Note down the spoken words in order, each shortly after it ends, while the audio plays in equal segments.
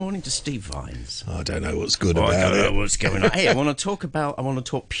morning to Steve Vines. I don't know what's good I about don't know it. what's going on. Hey, I want to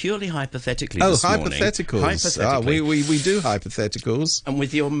talk purely hypothetically this morning. Hypotheticals. Hypothetically. We do hypotheticals. And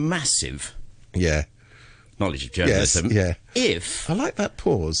with your massive Yeah. knowledge of journalism, Yes, yeah. if I like that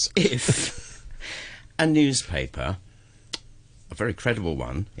pause. if a newspaper, a very credible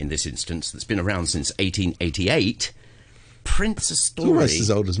one in this instance, that's been around since 1888, prints a story... Almost as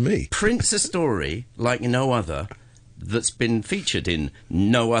old as me. Prints a story like no other that's been featured in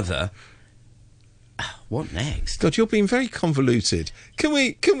no other... What next? God, you're being very convoluted. Can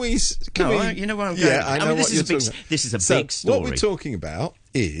we? You know where I'm going. Yeah, I know what you're talking about. This is a big story. What we're talking about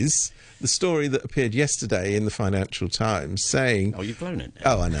is the story that appeared yesterday in the Financial Times saying... Oh, you've blown it.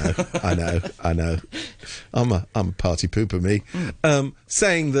 Oh, I know. I'm a party pooper, me.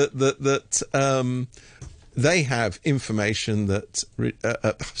 Saying that they have information that...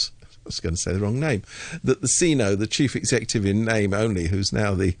 I was going to say the wrong name. That the CNO, the chief executive in name only, who's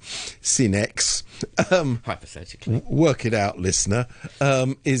now the CNEX, hypothetically, work it out, listener,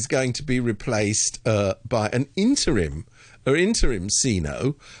 is going to be replaced by an interim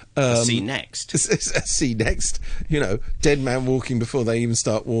CNO. See next. See next. You know, dead man walking before they even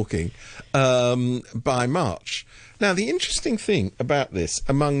start walking, by March. Now, the interesting thing about this,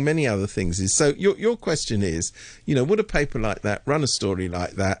 among many other things, is, so your question is, you know, would a paper like that run a story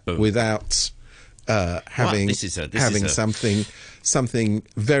like that without having something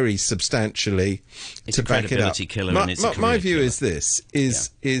very substantially to back it up? It's a credibility killer, and it's a career my view killer. is this, is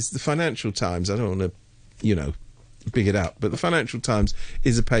the Financial Times, I don't want to, you know, big it up, but the Financial Times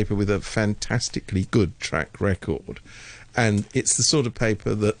is a paper with a fantastically good track record. And it's the sort of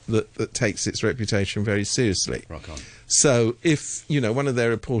paper that takes its reputation very seriously. Rock on. So if, you know, one of their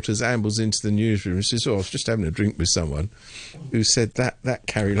reporters ambles into the newsroom and says, I was just having a drink with someone who said that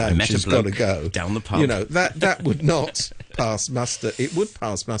Carrie Lamb has got to go. Down the pub. You know, that would not pass muster. It would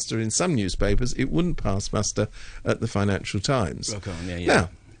pass muster in some newspapers. It wouldn't pass muster at the Financial Times. Rock on, yeah. Now,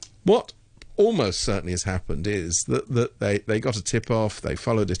 what almost certainly has happened is that they got a tip-off, they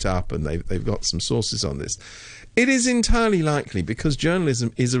followed it up, and they've got some sources on this. It is entirely likely, because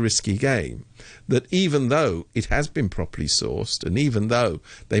journalism is a risky game, that even though it has been properly sourced, and even though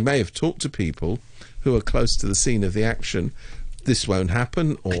they may have talked to people who are close to the scene of the action, this won't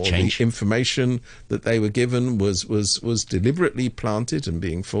happen, or the information that they were given was deliberately planted and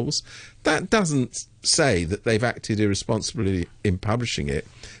being false. That doesn't say that they've acted irresponsibly in publishing it,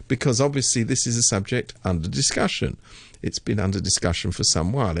 because obviously this is a subject under discussion. It's been under discussion for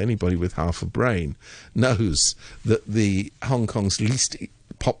some while. Anybody with half a brain knows that the Hong Kong's least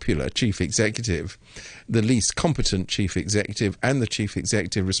popular chief executive, the least competent chief executive, and the chief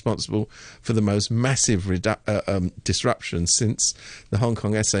executive responsible for the most massive disruption since the Hong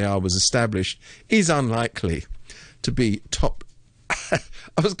Kong SAR was established, is unlikely to be top...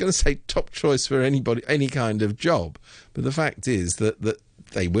 I was going to say top choice for anybody, any kind of job. But the fact is that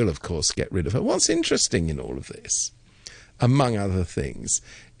they will, of course, get rid of her. What's interesting in all of this, among other things,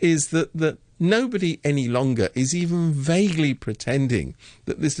 is that nobody any longer is even vaguely pretending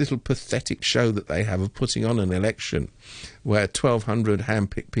that this little pathetic show that they have of putting on an election where 1,200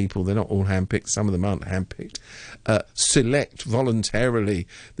 hand-picked people, they're not all hand-picked, some of them aren't hand-picked, select voluntarily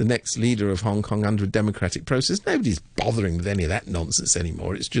the next leader of Hong Kong under a democratic process. Nobody's bothering with any of that nonsense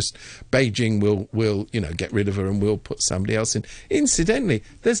anymore. It's just Beijing will you know, get rid of her and we'll put somebody else in. Incidentally,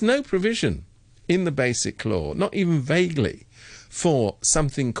 there's no provision in the Basic Law, not even vaguely, for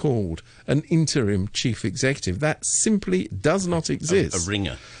something called an interim chief executive. That simply does not exist. A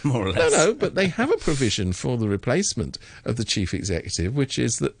ringer, more or less. No, but they have a provision for the replacement of the chief executive, which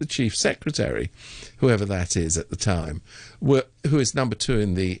is that the chief secretary, whoever that is at the time, who is number 2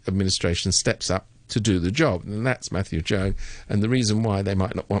 in the administration, steps up to do the job. And that's Matthew Cheung. And the reason why they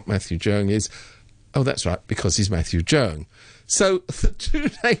might not want Matthew Cheung is, oh, that's right, because he's Matthew Cheung. So the two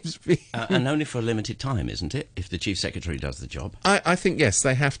names being... and only for a limited time, isn't it? If the chief secretary does the job, I think yes,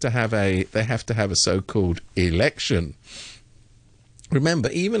 they have to have a so-called election. Remember,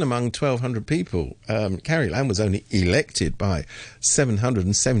 even among 1,200 people, Carrie Lam was only elected by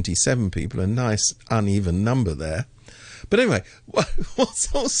 777 people, a nice uneven number there. But anyway,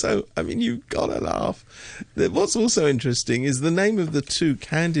 what's also, I mean, you've got to laugh. What's also interesting is the name of the 2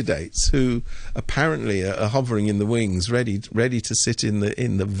 candidates who apparently are hovering in the wings, ready to sit in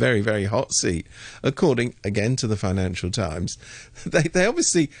the very, very hot seat, according, again, to the Financial Times. They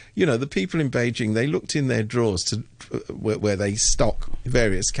obviously, you know, the people in Beijing, they looked in their drawers to where they stock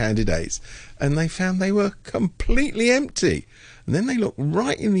various candidates, and they found they were completely empty. And then they looked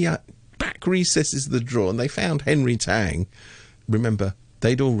right in the back recesses of the drawer, and they found Henry Tang. Remember,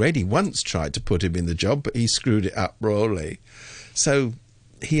 they'd already once tried to put him in the job, but he screwed it up royally. So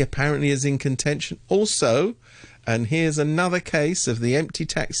He apparently is in contention also. And here's another case of the empty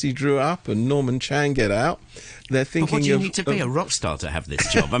taxi drew up and Norman Chan get out. They're thinking But what do you need to be, a rock star to have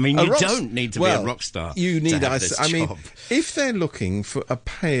this job? I mean, you don't need to be a rock star you need, to have this job. mean, if they're looking for a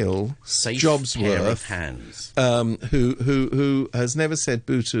pale Safe job's pair worth, of hands. who has never said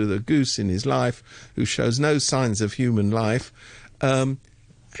boo to the goose in his life, who shows no signs of human life,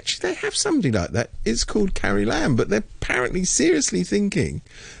 actually, they have somebody like that. It's called Carrie Lam, but they're apparently seriously thinking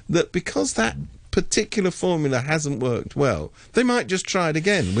that because that particular formula hasn't worked well, they might just try it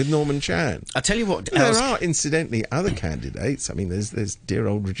again with Norman Chan. I tell you what, there are, incidentally, other candidates. I mean, there's dear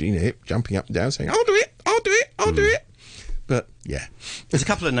old Regina Hip jumping up and down saying, "I'll do it, I'll do it, I'll do it." But yeah, there's a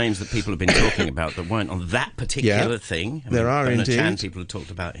couple of names that people have been talking about that weren't on that particular thing. There are Bernard indeed. Chan, people have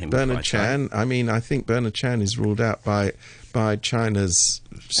talked about him. Bernard Chan. I mean, I think Bernard Chan is ruled out by China's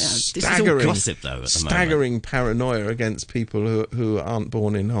staggering paranoia against people who aren't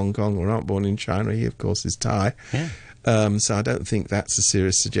born in Hong Kong or aren't born in China. He, of course, is Thai. Yeah. So I don't think that's a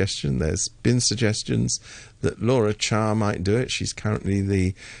serious suggestion. There's been suggestions that Laura Cha might do it. She's currently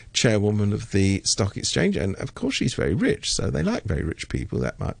the chairwoman of the Stock Exchange, and of course she's very rich, so they like very rich people.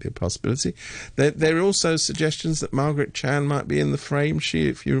 That might be a possibility. There are also suggestions that Margaret Chan might be in the frame. She,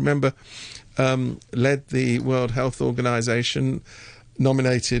 if you remember, led the World Health Organization,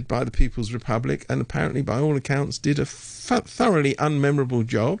 nominated by the People's Republic, and apparently, by all accounts, did a thoroughly unmemorable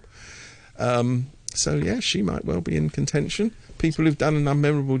job. So, yeah, she might well be in contention. People who've done an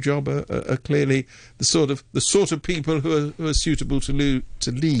unmemorable job are clearly the sort of people who are suitable to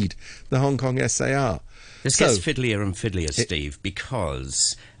lead the Hong Kong SAR. This gets fiddlier and fiddlier, Steve,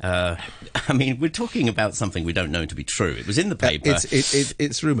 because, I mean, we're talking about something we don't know to be true. It was in the paper.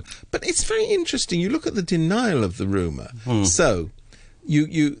 It's rumour. But it's very interesting. You look at the denial of the rumour. So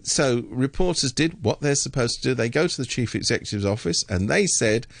reporters did what they're supposed to do. They go to the chief executive's office and they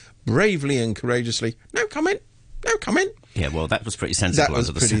said bravely and courageously, "No comment, no comment." Yeah, well, that was pretty sensible. That was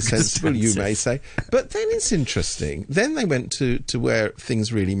pretty sensible, you may say. But then it's interesting. Then they went to where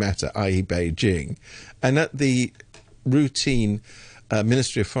things really matter, i.e. Beijing. And at the routine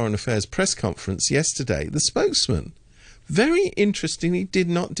Ministry of Foreign Affairs press conference yesterday, the spokesman, very interestingly, did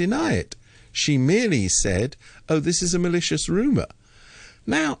not deny it. She merely said, "Oh, this is a malicious rumour."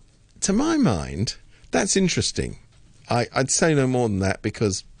 Now, to my mind, that's interesting. I'd say no more than that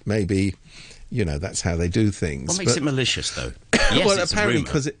because maybe, you know, that's how they do things. What makes it malicious, though? Yes, well, it's apparently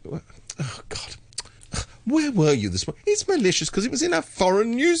because it... Oh, God. Where were you this morning? It's malicious because it was in a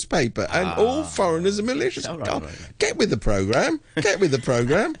foreign newspaper and all foreigners are malicious. Right, God, right. Get with the programme. Get with the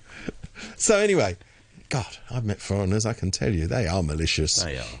programme. So anyway, God, I've met foreigners, I can tell you, they are malicious.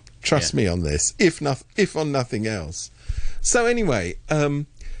 They are. Trust me on this, if on nothing else. So anyway,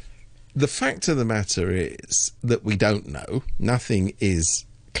 the fact of the matter is that we don't know. Nothing is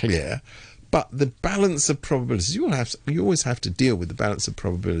clear. But the balance of probabilities, you always have to deal with the balance of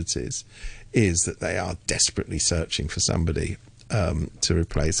probabilities, is that they are desperately searching for somebody to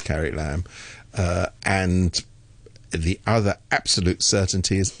replace Carrie Lam. And the other absolute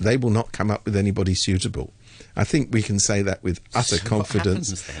certainty is they will not come up with anybody suitable. I think we can say that with utter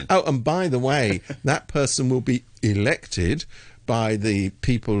confidence. Oh, and by the way, that person will be elected by the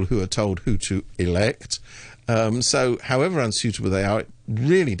people who are told who to elect. So however unsuitable they are, it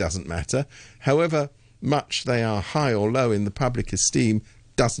really doesn't matter. However much they are high or low in the public esteem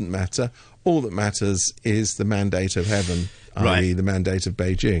doesn't matter. All that matters is the mandate of heaven, i.e. the mandate of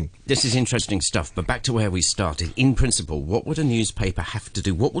Beijing. This is interesting stuff, but back to where we started. In principle, what would a newspaper have to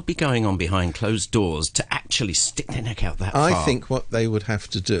do? What would be going on behind closed doors to actually stick their neck out that far? I think what they would have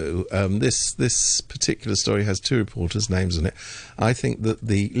to do, this particular story has two reporters' names on it. I think that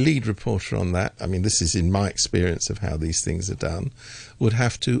the lead reporter on that, I mean, this is in my experience of how these things are done, would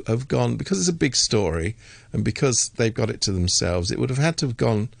have to have gone, because it's a big story, and because they've got it to themselves, it would have had to have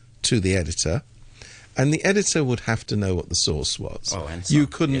gone to the editor, and the editor would have to know what the source was. Oh, and you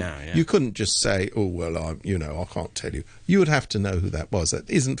couldn't just say, "Oh well, I can't tell you." You would have to know who that was. That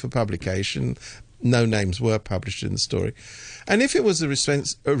isn't for publication. No names were published in the story, and if it was a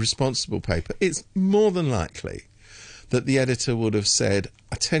responsible paper, it's more than likely that the editor would have said,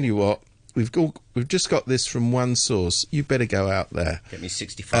 "I tell you what, we've just got this from one source. You better go out there. Get me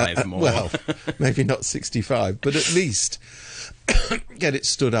 65 more." Well, maybe not 65, but at least get it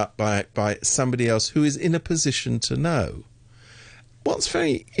stood up by somebody else who is in a position to know. What's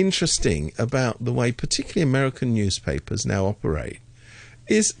very interesting about the way particularly American newspapers now operate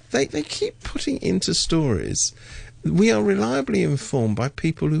is they keep putting into stories, "We are reliably informed by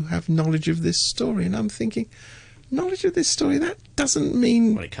people who have knowledge of this story." And I'm thinking, knowledge of this story, that doesn't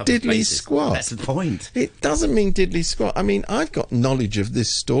mean Well, it covers diddly bases. squat. That's the point. It doesn't mean diddly squat. I mean, I've got knowledge of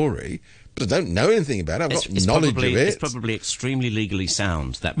this story, but I don't know anything about it. I've got knowledge of it. It's probably extremely legally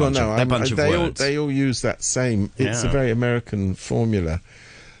sound, that Well, bunch, no, that bunch of words. they all use that same. It's a Yeah. very American formula.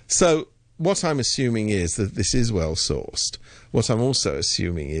 So what I'm assuming is that this is well sourced. What I'm also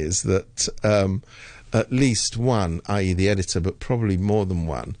assuming is that at least one, i.e. the editor, but probably more than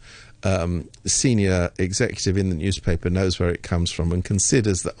one, senior executive in the newspaper knows where it comes from and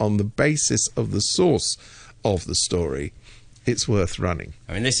considers that on the basis of the source of the story, it's worth running.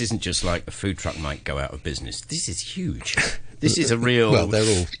 I mean, this isn't just like a food truck might go out of business. This is huge. This is a real Well, they're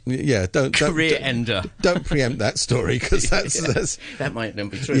all don't career ender. Don't preempt that story because that's That might not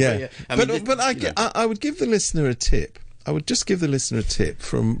be true. yeah. But I would give the listener a tip. I would just give the listener a tip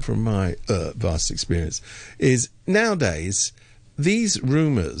from my vast experience. Is nowadays these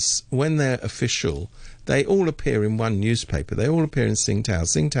rumours, when they're official, they all appear in one newspaper. They all appear in Tsingtao.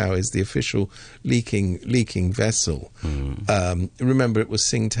 Tsingtao is the official leaking vessel. Remember, it was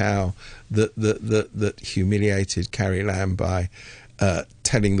Tsingtao that humiliated Carrie Lam by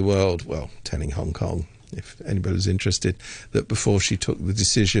telling the world, well, telling Hong Kong, if anybody was interested, that before she took the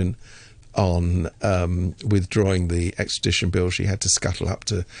decision on withdrawing the extradition bill, she had to scuttle up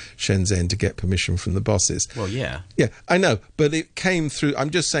to Shenzhen to get permission from the bosses. Well, yeah. Yeah, I know, but it came through. I'm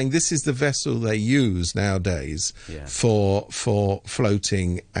just saying this is the vessel they use nowadays for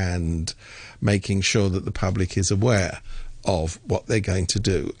floating and making sure that the public is aware of what they're going to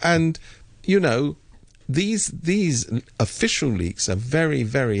do. And, you know, these official leaks are very,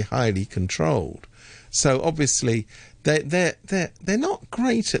 very highly controlled. So obviously they're not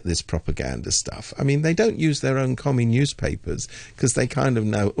great at this propaganda stuff. I mean, they don't use their own commie newspapers because they kind of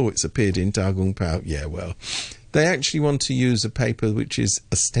know, oh, it's appeared in Da Gong Pao. Yeah, well, they actually want to use a paper which is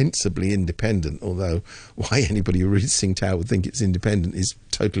ostensibly independent, although why anybody who reads Tsingtao would think it's independent is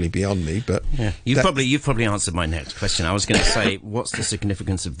totally beyond me. But yeah. You've probably answered my next question. I was going to say, what's the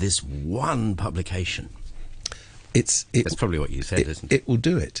significance of this one publication? That's probably what you said, isn't it? It will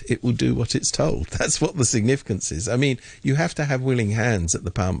do it. It will do what it's told. That's what the significance is. I mean, you have to have willing hands at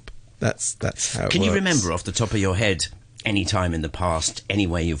the pump. That's how it works. Can you remember off the top of your head any time in the past,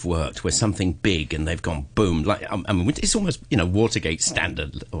 anywhere you've worked, where something big and they've gone boom? Like, I mean, it's almost, Watergate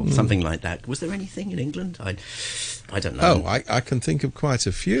standard or something like that. Was there anything in England? I don't know. Oh, I can think of quite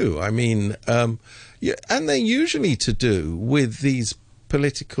a few. I mean, yeah, and they're usually to do with these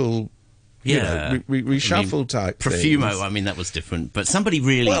political reshuffle type Profumo, things. I mean, that was different. But somebody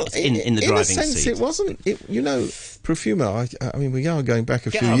really in the driving seat. In a sense, it wasn't. Profumo, I mean, we are going back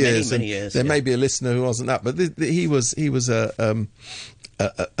a few years. Many years. There may be a listener who wasn't up, but he was a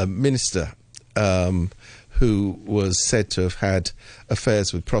minister who was said to have had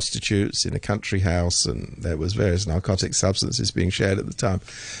affairs with prostitutes in a country house, and there was various narcotic substances being shared at the time.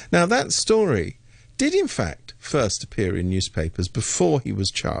 Now, that story did, in fact, first appear in newspapers before he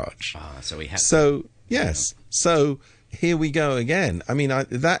was charged. So he had. So, yes. So here we go again. I mean,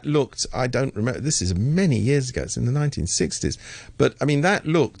 that looked, I don't remember, this is many years ago, it's in the 1960s, but, I mean, that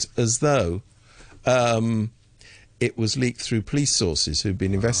looked as though it was leaked through police sources who'd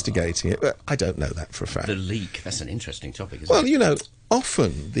been investigating it. But I don't know that for a fact. The leak, that's an interesting topic, isn't it? Well, you know,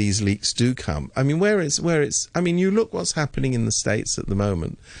 often these leaks do come. I mean, where it's. I mean, you look what's happening in the States at the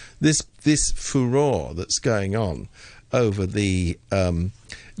moment. This furore that's going on over the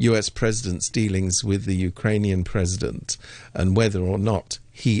U.S. president's dealings with the Ukrainian president and whether or not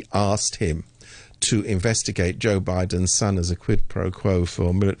he asked him to investigate Joe Biden's son as a quid pro quo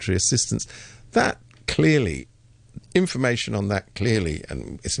for military assistance. That clearly. Information on that clearly,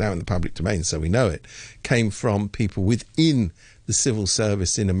 and it's now in the public domain, so we know it, came from people within the civil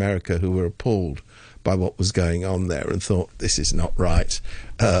service in America who were appalled by what was going on there and thought, this is not right.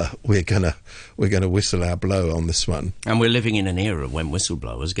 We're gonna whistle our blow on this one. And we're living in an era when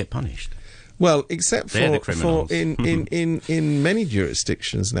whistleblowers get punished. Well, except They're the for criminals. in many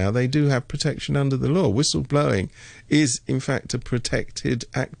jurisdictions now, they do have protection under the law. Whistleblowing is, in fact, a protected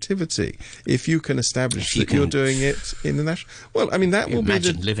activity. If you can establish that you're doing it in the national... Well, I mean, that will be...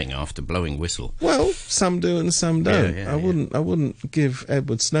 Imagine living after blowing whistle. Well, some do and some don't. Yeah, I wouldn't give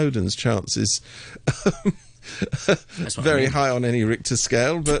Edward Snowden's chances very high on any Richter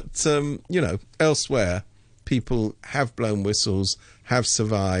scale, but, elsewhere, people have blown whistles, have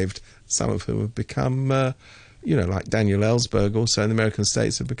survived... Some of whom have become, like Daniel Ellsberg, also in the American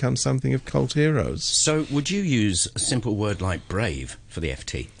states, have become something of cult heroes. So would you use a simple word like brave for the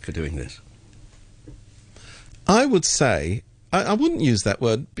FT for doing this? I would say, I wouldn't use that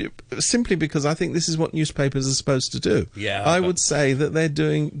word simply because I think this is what newspapers are supposed to do. Yeah, I would say that they're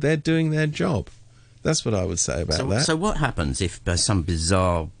doing their job. That's what I would say about that. So what happens if by some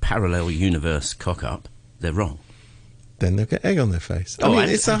bizarre parallel universe cock-up, they're wrong? Then they'll get egg on their face. I mean,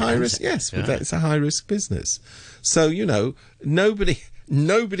 it's a high risk. Yes, but it's a high risk business. So nobody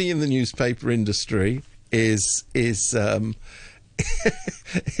in the newspaper industry is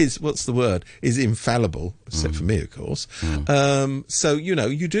what's the word? Is infallible, except for me, of course. So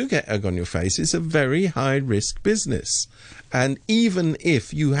you do get egg on your face. It's a very high risk business, and even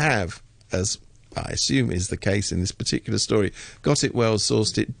if you have, as I assume is the case in this particular story, got it well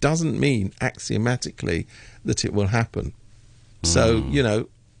sourced, it doesn't mean axiomatically that it will happen. So,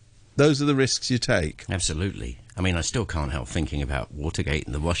 those are the risks you take. Absolutely. I mean, I still can't help thinking about Watergate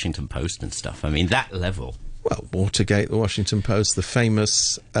and the Washington Post and stuff. I mean, that level. Well, Watergate, the Washington Post, the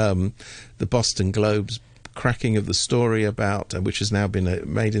famous, the Boston Globe's cracking of the story about, which has now been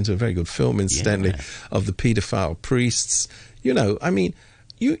made into a very good film, incidentally, of the paedophile priests. I mean,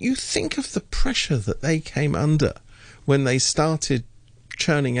 you think of the pressure that they came under when they started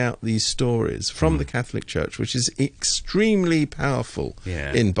churning out these stories from the Catholic Church, which is extremely powerful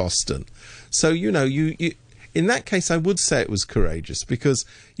in Boston. So, you in that case, I would say it was courageous because,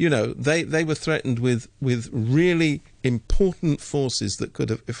 they were threatened with really important forces that could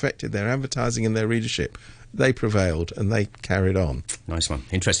have affected their advertising and their readership. They prevailed and they carried on. Nice one.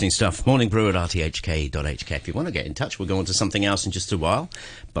 Interesting stuff. Morning Brew at rthk.hk. If you want to get in touch, we'll go on to something else in just a while.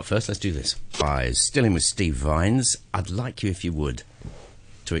 But first, let's do this. Still in with Steve Vines. I'd like you, if you would,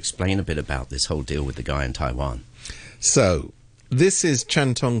 to explain a bit about this whole deal with the guy in Taiwan. So, this is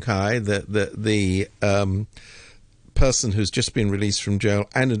Chan Tong Kai, the person who's just been released from jail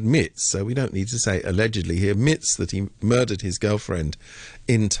and admits, so we don't need to say allegedly, he admits that he murdered his girlfriend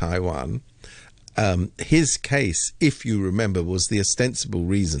in Taiwan. His case, if you remember, was the ostensible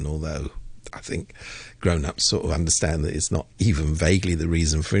reason, although I think grown-ups sort of understand that it's not even vaguely the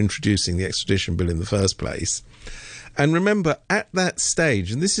reason for introducing the extradition bill in the first place. And remember, at that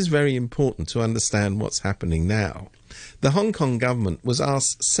stage, and this is very important to understand what's happening now, the Hong Kong government was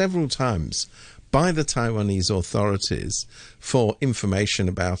asked several times by the Taiwanese authorities for information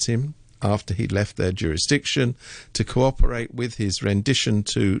about him after he'd left their jurisdiction, to cooperate with his rendition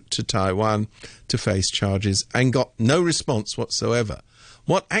to Taiwan to face charges, and got no response whatsoever.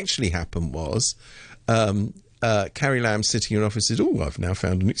 What actually happened was Carrie Lam sitting in her office said, "Oh, I've now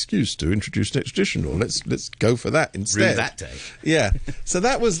found an excuse to introduce an extradition law. Let's go for that instead." Rue that day. Yeah. So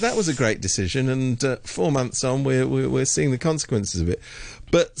that was a great decision, and 4 months on, we're seeing the consequences of it.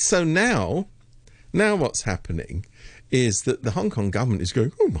 But so now what's happening is that the Hong Kong government is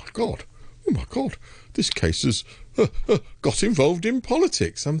going, oh my God, this case has got involved in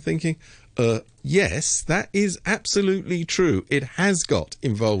politics. I'm thinking, yes, that is absolutely true. It has got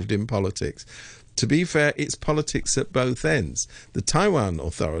involved in politics. To be fair, it's politics at both ends. The Taiwan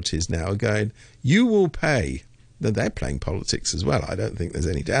authorities now are going, you will pay. They're playing politics as well. I don't think there's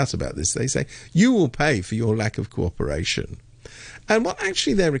any doubt about this. They say, you will pay for your lack of cooperation. And what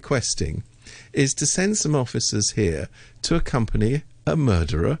actually they're requesting is to send some officers here to accompany a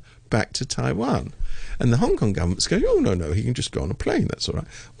murderer back to Taiwan. And the Hong Kong government's going, oh, no, he can just go on a plane, that's all right.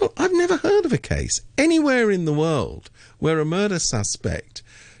 Well, I've never heard of a case anywhere in the world where a murder suspect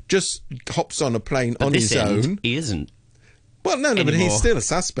just hops on a plane on his own. He isn't. Well, no, but he's still a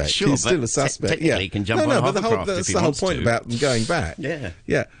suspect. Sure, he's still a suspect. Technically, he can jump on a hovercraft that's if he the whole wants point to. about them going back.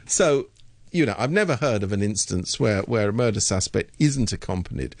 Yeah. So, I've never heard of an instance where a murder suspect isn't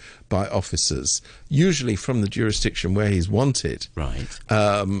accompanied by officers, usually from the jurisdiction where he's wanted, right,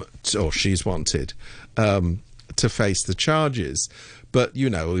 or she's wanted, to face the charges. But,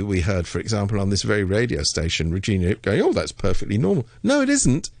 we heard, for example, on this very radio station, Regina Ip going, oh, that's perfectly normal. No, it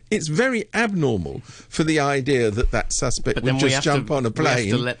isn't. It's very abnormal for the idea that suspect would just jump on a plane. We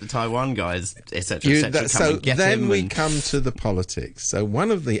have to let the Taiwan guys, etc., come and get him. So then we come to the politics. So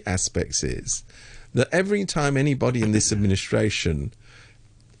one of the aspects is that every time anybody in this administration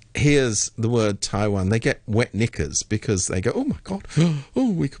hears the word Taiwan, they get wet knickers because they go, oh my God,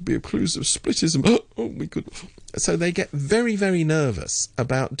 oh, we could be accused of splitism, oh, we could. So they get very, very nervous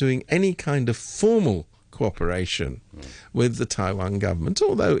about doing any kind of formal cooperation with the Taiwan government.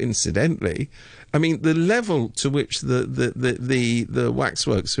 Although, incidentally, I mean, the level to which the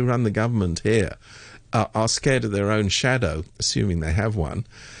waxworks who run the government here are scared of their own shadow, assuming they have one,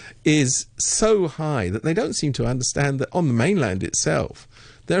 is so high that they don't seem to understand that on the mainland itself,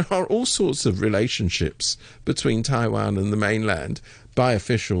 there are all sorts of relationships between Taiwan and the mainland by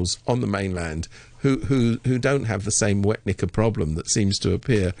officials on the mainland who don't have the same wet knicker problem that seems to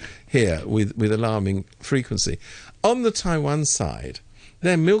appear here with alarming frequency. On the Taiwan side,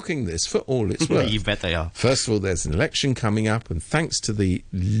 They're milking this for all it's worth. You bet they are. First of all, there's an election coming up, and thanks to the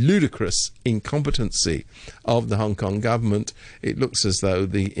ludicrous incompetency of the Hong Kong government, it looks as though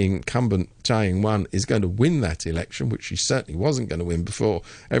the incumbent Tsai Ing-wen is going to win that election, which she certainly wasn't going to win before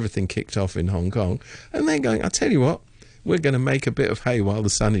everything kicked off in Hong Kong. And they're going, I'll tell you what, we're going to make a bit of hay while the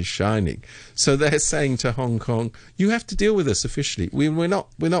sun is shining. So they're saying to Hong Kong, you have to deal with us officially. We're not.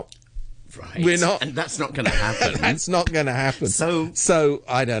 Right. We're not. And that's not going to happen. That's not going to happen. So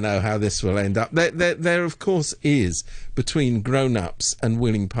I don't know how this will end up. There of course, is, between grown-ups and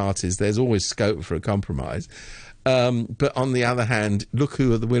willing parties, there's always scope for a compromise. But on the other hand, look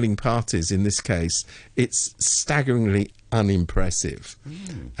who are the willing parties in this case. It's staggeringly unimpressive.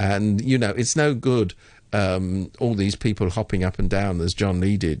 And, you know, it's no good all these people hopping up and down as John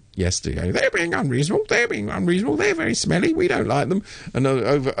Lee did yesterday. They're being unreasonable, they're very smelly, we don't like them. And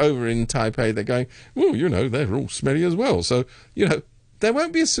over in Taipei they're going, well, you know, they're all smelly as well. So, you know, there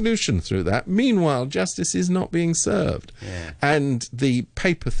won't be a solution through that. Meanwhile, justice is not being served. Yeah. And the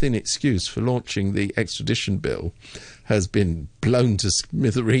paper-thin excuse for launching the extradition bill has been blown to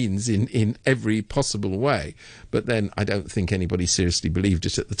smithereens in every possible way. But then I don't think anybody seriously believed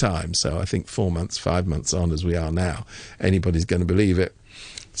it at the time. So I think 4 months, 5 months on as we are now, anybody's going to believe it.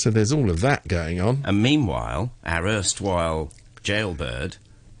 So there's all of that going on. And meanwhile, our erstwhile jailbird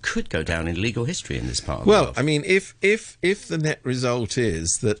could go down in legal history in this part of the world. Well, I mean, if the net result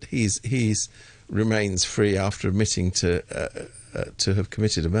is that he's remains free after admitting to have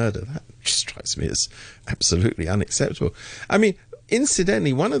committed a murder, that strikes me as absolutely unacceptable. I mean,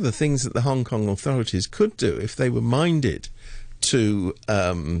 incidentally, one of the things that the Hong Kong authorities could do, if they were minded to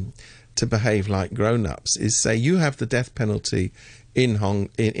behave like grown-ups, is say, you have the death penalty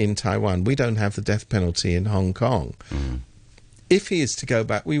in Taiwan, we don't have the death penalty in Hong Kong. If he is to go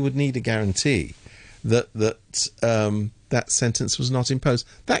back, we would need a guarantee that that sentence was not imposed.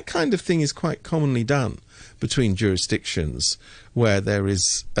 That kind of thing is quite commonly done between jurisdictions where there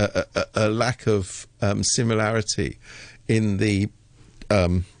is a lack of similarity in the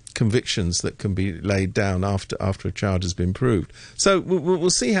convictions that can be laid down after a charge has been proved. So we'll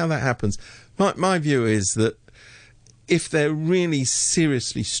see how that happens. My view is that if they're really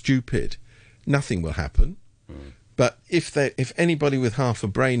seriously stupid, nothing will happen. But if anybody with half a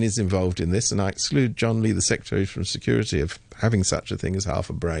brain is involved in this, and I exclude John Lee, the Secretary for Security, of having such a thing as half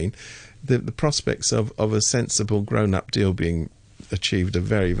a brain, the prospects of a sensible grown-up deal being achieved are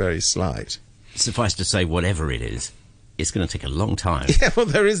very, very slight. Suffice to say, whatever it is, it's going to take a long time. Yeah, well,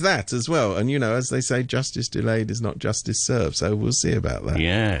 there is that as well. And, you know, as they say, justice delayed is not justice served. So we'll see about that.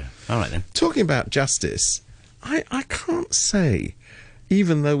 Yeah. All right, then. Talking about justice, I can't say,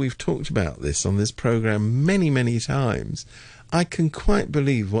 even though we've talked about this on this programme many, many times, I can quite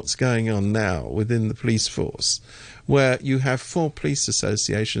believe what's going on now within the police force, where you have 4 police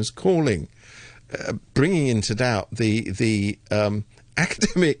associations calling, bringing into doubt the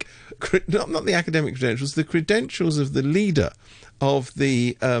academic, not the academic credentials, the credentials of the leader of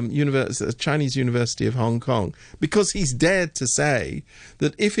the Chinese University of Hong Kong, because he's dared to say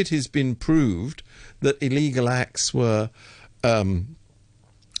that if it has been proved that illegal acts were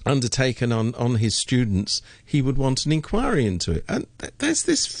undertaken on his students, he would want an inquiry into it. And there's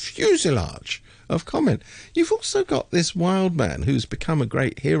this fuselage of comment. You've also got this wild man who's become a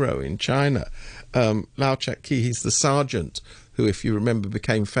great hero in China, Lau Chak-ki. He's the sergeant who, if you remember,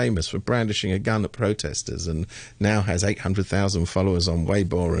 became famous for brandishing a gun at protesters and now has 800,000 followers on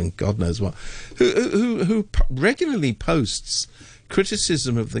Weibo and God knows what, who regularly posts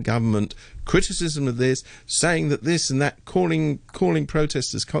criticism of the government, criticism of this, saying that this and that, calling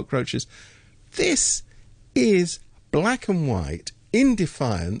protesters cockroaches. This is black and white in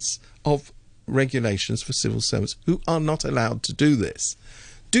defiance of regulations for civil servants who are not allowed to do this.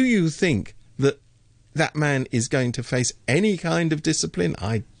 Do you think that man is going to face any kind of discipline?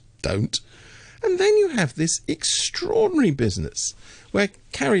 I don't. And then you have this extraordinary business where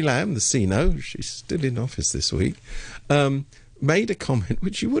Carrie Lam, the CNO, she's still in office this week, made a comment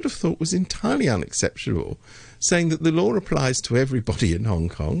which you would have thought was entirely unacceptable, saying that the law applies to everybody in Hong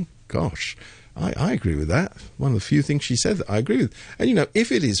Kong. Gosh, I agree with that. One of the few things she said that I agree with. And, you know,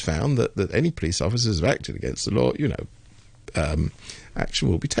 if it is found that any police officers have acted against the law, you know, action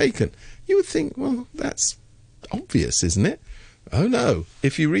will be taken. You would think, well, that's obvious, isn't it? Oh, no.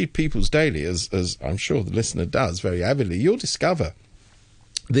 If you read People's Daily, as I'm sure the listener does very avidly, you'll discover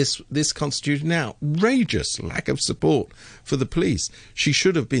this constitutes an outrageous lack of support for the police. She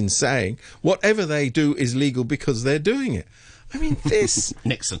should have been saying, whatever they do is legal because they're doing it. I mean, this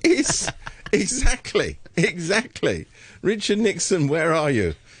Nixon is exactly. Richard Nixon, where are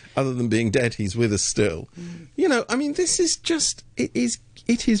you? Other than being dead, he's with us still. You know, I mean, this is just, it is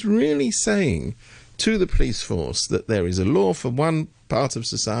it is really saying to the police force that there is a law for one part of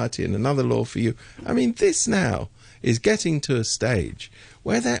society and another law for you. I mean, this now is getting to a stage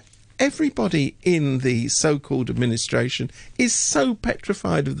where everybody in the so-called administration is so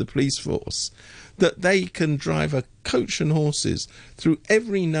petrified of the police force that they can drive a coach and horses through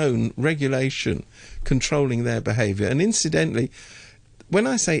every known regulation controlling their behaviour. And incidentally, when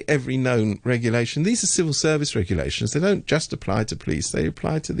I say every known regulation, these are civil service regulations. They don't just apply to police, they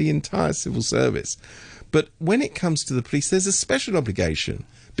apply to the entire civil service. But when it comes to the police, there's a special obligation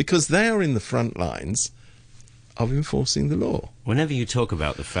because they are in the front lines of enforcing the law. Whenever you talk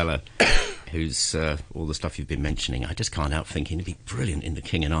about the fella who's all the stuff you've been mentioning, I just can't help thinking he'd be brilliant in The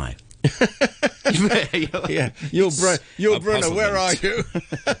King and I. Yeah, you're Brunner, where are you?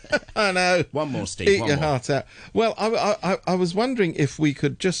 I know. One more, Steve. Eat your heart out. Well, I was wondering if we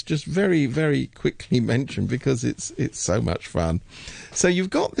could just very, very quickly mention, because it's so much fun. So you've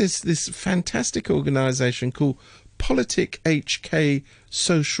got this fantastic organisation called Politik HK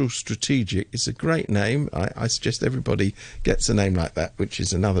Social Strategic. It's a great name. I suggest everybody gets a name like that, which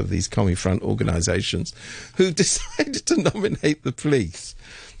is another of these commie front organisations, who decided to nominate the police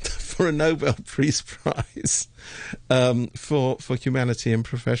for a Nobel Peace Prize for humanity and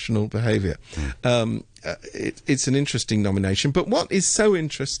professional behaviour. It's an interesting nomination. But what is so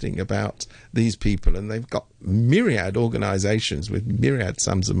interesting about these people, and they've got myriad organisations with myriad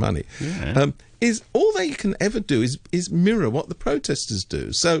sums of money, is all they can ever do is mirror what the protesters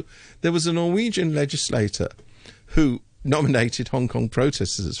do. So there was a Norwegian legislator who nominated Hong Kong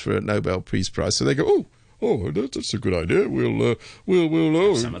protesters for a Nobel Peace Prize. So they go, oh, that's a good idea. We'll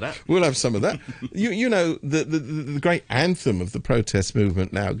have some of that. We'll have some of that. you know, the great anthem of the protest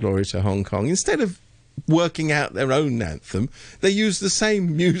movement now, Glory to Hong Kong, instead of working out their own anthem, they use the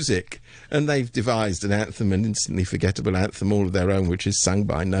same music, and they've devised an anthem, an instantly forgettable anthem all of their own, which is sung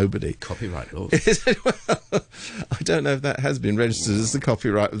by nobody. Copyright law. Well, I don't know if that has been registered as the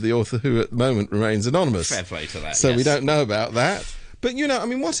copyright of the author, who at the moment remains anonymous. Fair play to that. So yes. We don't know about that. But, you know, I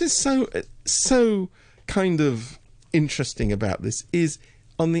mean, what is so kind of interesting about this is,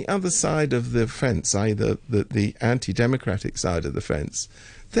 on the other side of the fence, either the anti-democratic side of the fence,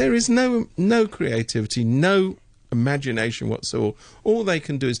 there is no creativity, no imagination whatsoever. All they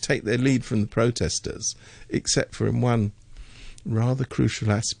can do is take their lead from the protesters, except for in one rather crucial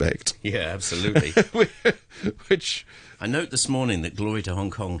aspect. Yeah, absolutely. Which I note this morning that Glory to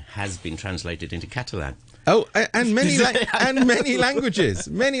Hong Kong has been translated into Catalan. Oh, and many languages.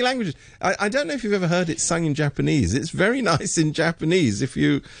 Many languages. I don't know if you've ever heard it sung in Japanese. It's very nice in Japanese. If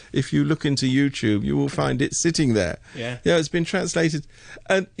you look into YouTube, you will find it sitting there. Yeah. Yeah, it's been translated.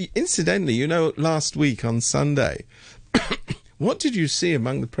 And incidentally, you know, last week on Sunday, what did you see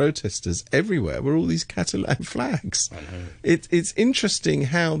among the protesters everywhere were all these Catalan flags. I know. It's interesting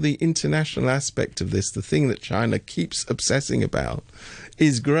how the international aspect of this, the thing that China keeps obsessing about,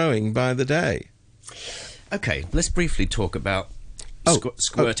 is growing by the day. Okay, let's briefly talk about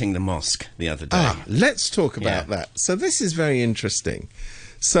squirting the mosque the other day. Let's talk about that. So this is very interesting.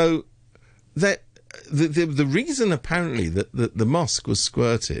 So that the reason apparently that the mosque was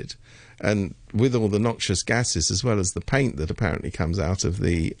squirted, and with all the noxious gases as well as the paint that apparently comes out of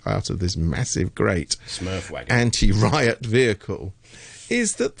this massive great Smurf wagon anti-riot vehicle,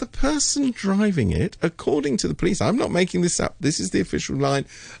 is that the person driving it, according to the police, I'm not making this up, this is the official line,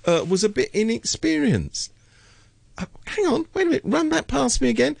 was a bit inexperienced. Hang on, wait a minute, run that past me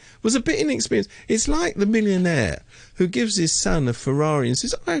again. Was a bit inexperienced. It's like the millionaire who gives his son a Ferrari and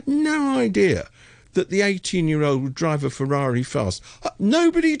says, I had no idea that the 18-year-old would drive a Ferrari fast.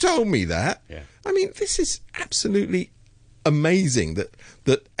 Nobody told me that. Yeah. I mean, this is absolutely amazing that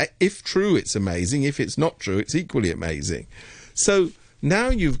if true, it's amazing. If it's not true, it's equally amazing. So now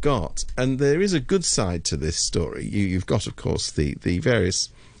you've got, and there is a good side to this story, you've got, of course, the various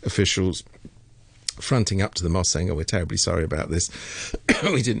officials fronting up to the mosque saying, oh, we're terribly sorry about this.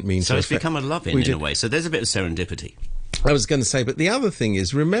 We didn't mean to. So it's become a love-in in a way. So there's a bit of serendipity. I was going to say, but the other thing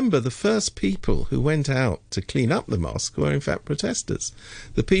is, remember, the first people who went out to clean up the mosque were, in fact, protesters.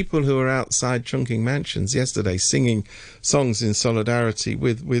 The people who were outside Chungking Mansions yesterday singing songs in solidarity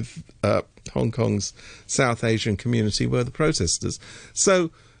with Hong Kong's South Asian community were the protesters.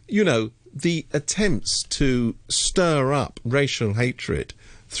 So, you know, the attempts to stir up racial hatred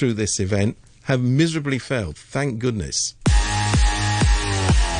through this event have miserably failed, thank goodness.